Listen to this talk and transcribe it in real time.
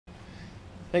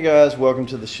Hey guys, welcome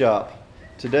to the shop.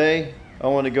 Today I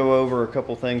want to go over a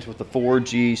couple things with the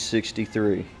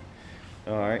 4G63.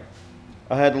 Alright,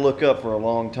 I had to look up for a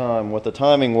long time what the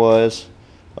timing was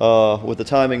with the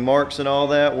timing marks and all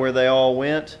that, where they all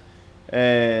went,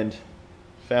 and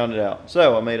found it out.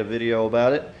 So I made a video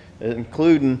about it,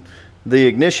 including the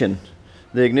ignition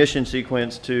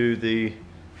sequence to the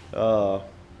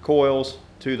coils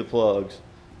to the plugs.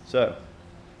 So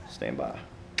stand by.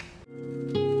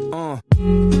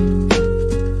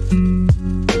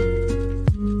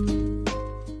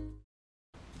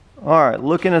 Alright,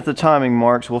 looking at the timing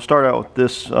marks, we'll start out with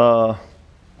this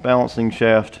balancing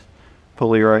shaft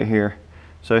pulley right here.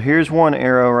 So here's one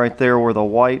arrow right there where the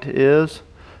white is,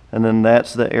 and then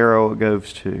that's the arrow it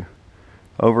goes to.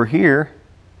 Over here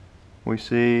we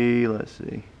see, let's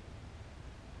see,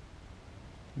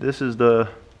 this is the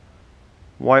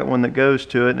white one that goes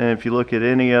to it, and if you look at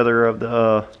any other of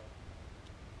the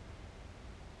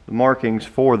markings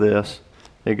for this,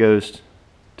 it goes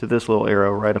to this little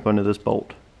arrow right up under this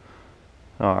bolt.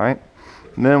 Alright,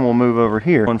 then we'll move over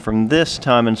here. Going from this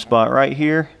timing spot right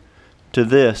here to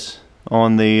this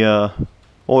on the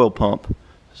oil pump.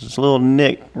 There's a little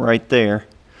nick right there.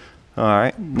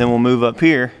 Alright, then we'll move up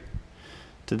here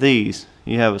to these.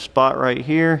 You have a spot right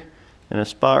here and a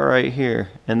spot right here,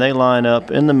 and they line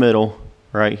up in the middle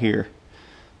right here.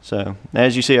 So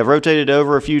as you see, I've rotated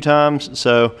over a few times,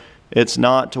 so it's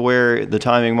not to where the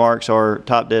timing marks are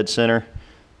top dead center,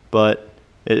 but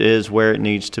it is where it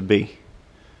needs to be.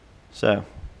 So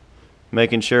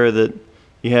making sure that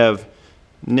you have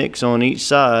nicks on each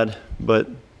side, but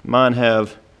mine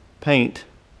have paint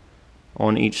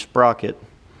on each sprocket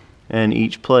and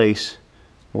each place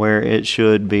where it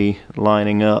should be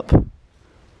lining up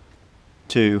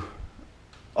to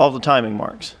all the timing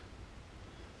marks.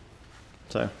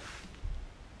 So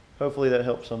hopefully that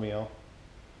helps some of y'all.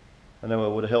 I know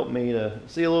it would have helped me to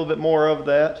see a little bit more of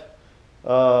that.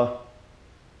 All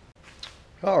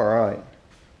right.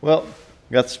 Well,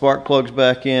 got the spark plugs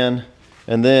back in,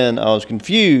 and then I was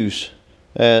confused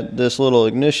at this little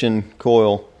ignition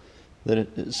coil that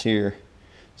is here.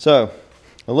 So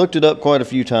I looked it up quite a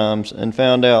few times and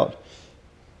found out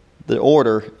the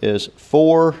order is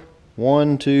 4,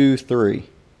 1, 2, 3.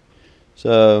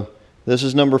 So this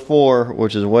is number 4,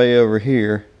 which is way over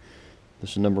here.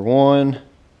 This is number 1.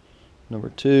 Number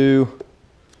 2,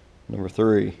 number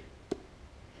 3.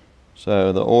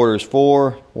 So the order is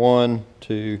 4, 1,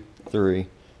 2, 3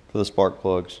 for the spark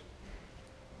plugs.